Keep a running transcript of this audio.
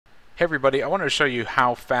Hey everybody, I wanted to show you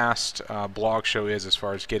how fast Blogshow is as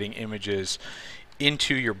far as getting images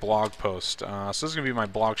into your blog post. So this is going to be my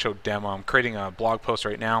Blogshow demo. I'm creating a blog post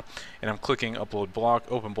right now, and I'm clicking Upload Blog,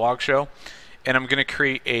 Open Blogshow, and I'm going to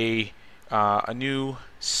create a new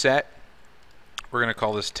set. We're going to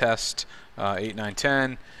call this Test 8, 9,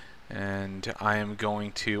 10, and I am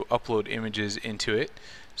going to upload images into it.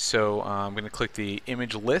 So I'm going to click the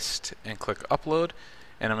image list and click Upload.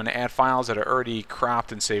 And I'm going to add files that are already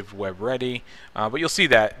cropped and saved web ready. But you'll see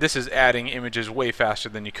that this is adding images way faster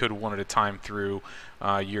than you could one at a time through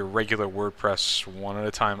your regular WordPress one at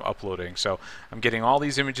a time uploading. So I'm getting all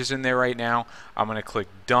these images in there right now. I'm going to click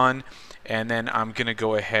Done, and then I'm going to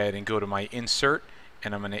go ahead and go to my Insert,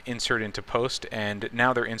 and I'm going to insert into Post, and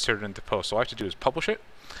now they're inserted into Post. So all I have to do is publish it,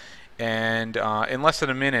 and in less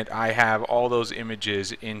than a minute I have all those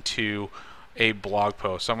images into a blog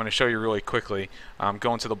post. So I'm going to show you really quickly. I'm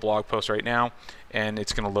going to the blog post right now, and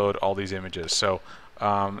it's going to load all these images. So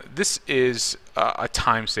this is a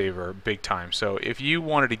time saver, big time. So if you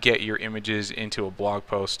wanted to get your images into a blog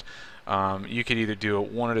post, you could either do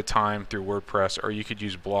it one at a time through WordPress, or you could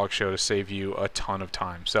use Blogshow to save you a ton of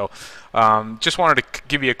time. So just wanted to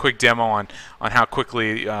give you a quick demo on how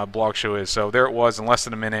quickly Blogshow is. So there it was, in less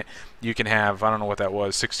than a minute you can have, I don't know what that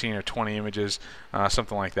was, 16 or 20 images,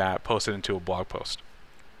 something like that, posted into a blog post.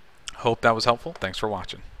 Hope that was helpful. Thanks for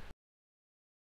watching.